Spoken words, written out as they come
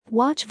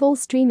Watch full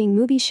streaming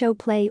movie show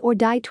Play or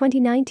Die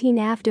 2019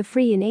 afdah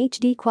free in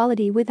HD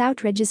quality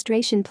without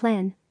registration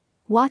plan.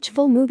 Watch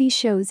full movie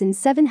shows in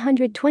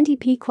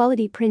 720p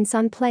quality prints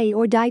on Play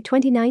or Die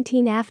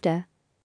 2019 afdah.